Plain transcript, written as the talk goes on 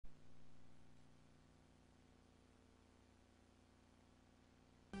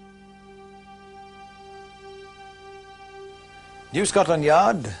New Scotland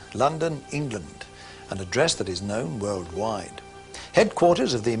Yard, London, England, an address that is known worldwide.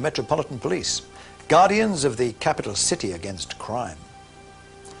 Headquarters of the Metropolitan Police, guardians of the capital city against crime.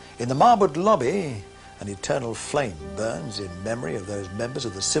 In the marbled lobby, an eternal flame burns in memory of those members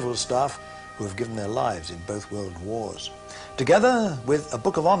of the civil staff who have given their lives in both world wars, together with a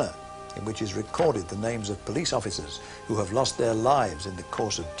book of honour in which is recorded the names of police officers who have lost their lives in the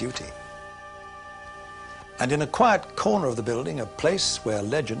course of duty. And in a quiet corner of the building, a place where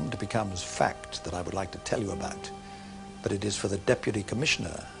legend becomes fact that I would like to tell you about. But it is for the Deputy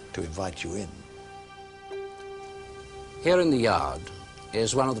Commissioner to invite you in. Here in the Yard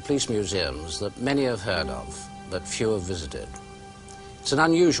is one of the police museums that many have heard of, but few have visited. It's an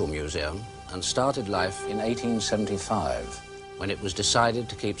unusual museum and started life in 1875, when it was decided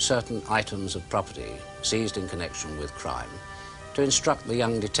to keep certain items of property seized in connection with crime to instruct the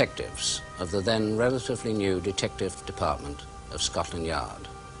young detectives of the then relatively new Detective Department of Scotland Yard.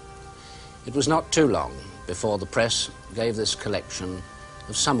 It was not too long before the press gave this collection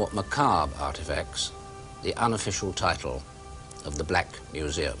of somewhat macabre artifacts the unofficial title of the Black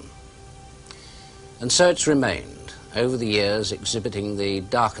Museum. And so it's remained over the years, exhibiting the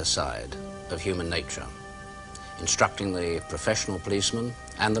darker side of human nature, instructing the professional policeman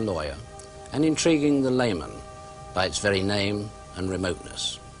and the lawyer, and intriguing the layman by its very name and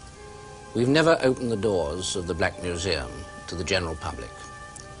remoteness. We've never opened the doors of the Black Museum to the general public,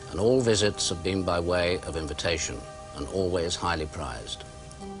 and all visits have been by way of invitation and always highly prized.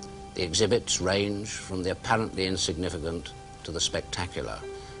 The exhibits range from the apparently insignificant to the spectacular,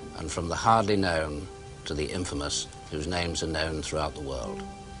 and from the hardly known to the infamous, whose names are known throughout the world.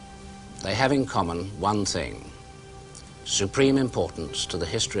 They have in common one thing: supreme importance to the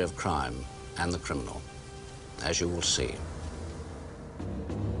history of crime and the criminal, as you will see.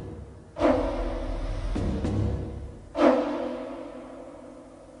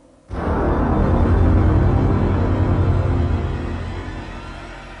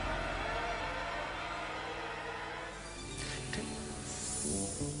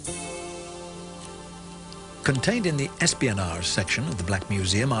 Contained in the espionage section of the Black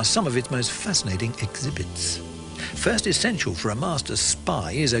Museum are some of its most fascinating exhibits. First essential for a master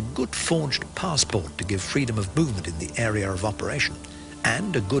spy is a good forged passport to give freedom of movement in the area of operation,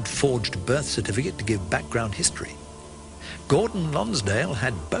 and a good forged birth certificate to give background history. Gordon Lonsdale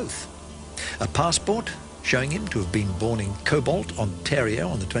had both. A passport showing him to have been born in Cobalt, Ontario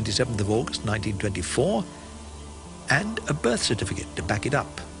on the 27th of August 1924, and a birth certificate to back it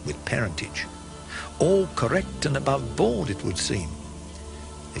up with parentage. All correct and above board, it would seem,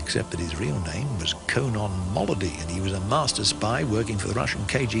 except that his real name was Conan Molody, and he was a master spy working for the Russian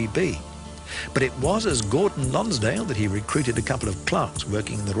KGB. But it was as Gordon Lonsdale that he recruited a couple of clerks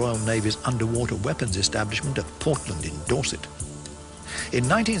working in the Royal Navy's underwater weapons establishment at Portland in Dorset. In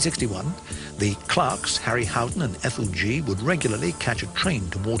 1961, the clerks, Harry Houghton and Ethel G., would regularly catch a train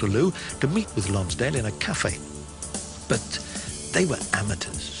to Waterloo to meet with Lonsdale in a cafe. But they were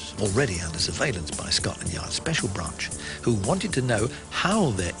amateurs, already under surveillance by Scotland Yard Special Branch, who wanted to know how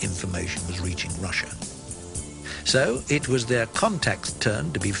their information was reaching Russia. So it was their contact's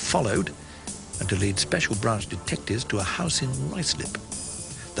turn to be followed and to lead Special Branch detectives to a house in Ruislip,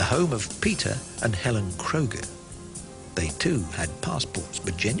 the home of Peter and Helen Kroger. They too had passports,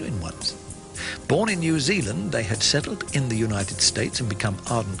 but genuine ones. Born in New Zealand, they had settled in the United States and become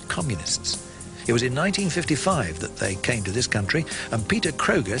ardent communists. It was in 1955 that they came to this country, and Peter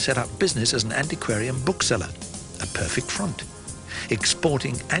Kroger set up business as an antiquarian bookseller, a perfect front,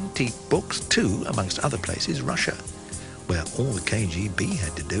 exporting antique books to, amongst other places, Russia, where all the KGB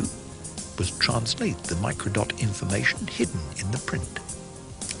had to do was translate the microdot information hidden in the print.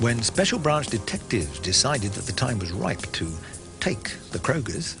 When Special Branch detectives decided that the time was ripe to take the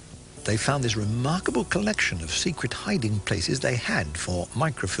Krogers, they found this remarkable collection of secret hiding places they had for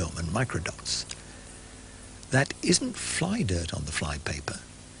microfilm and microdots. That isn't fly dirt on the fly paper.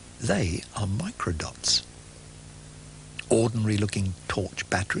 They are microdots. Ordinary-looking torch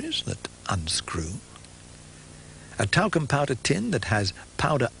batteries that unscrew. A talcum powder tin that has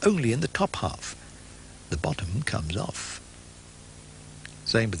powder only in the top half. The bottom comes off.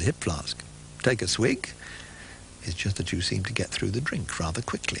 Same with the hip flask. Take a swig. It's just that you seem to get through the drink rather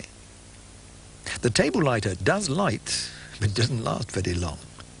quickly. The table lighter does light, but doesn't last very long.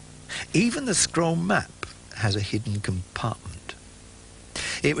 Even the scroll map has a hidden compartment.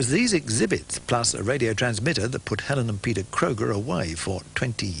 It was these exhibits, plus a radio transmitter, that put Helen and Peter Kroger away for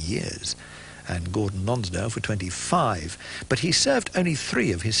 20 years, and Gordon Lonsdale for 25. But he served only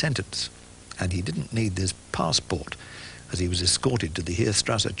 3 of his sentence, and he didn't need this passport, as he was escorted to the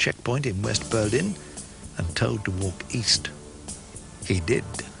Heerstrasse checkpoint in West Berlin and told to walk east. He did,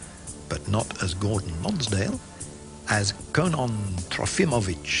 but not as Gordon Lonsdale, as Konon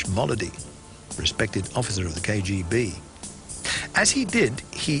Trofimovich Molody, respected officer of the KGB. As he did,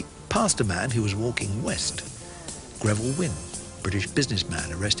 he passed a man who was walking west. Greville Wynne, British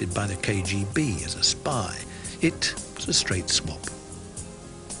businessman arrested by the KGB as a spy. It was a straight swap.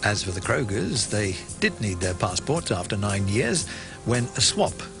 As for the Krogers, they did need their passports after 9 years when a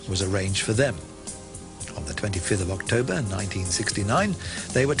swap was arranged for them. On the 25th of October 1969,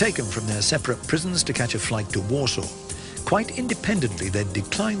 they were taken from their separate prisons to catch a flight to Warsaw. Quite independently, they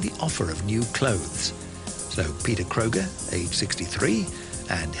declined the offer of new clothes. So Peter Kroger, aged 63,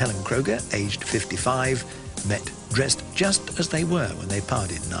 and Helen Kroger, aged 55, met dressed just as they were when they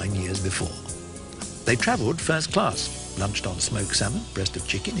parted 9 years before. They travelled first class, lunched on smoked salmon, breast of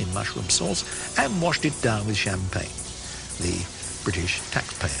chicken in mushroom sauce, and washed it down with champagne. The British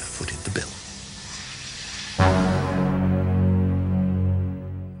taxpayer footed the bill.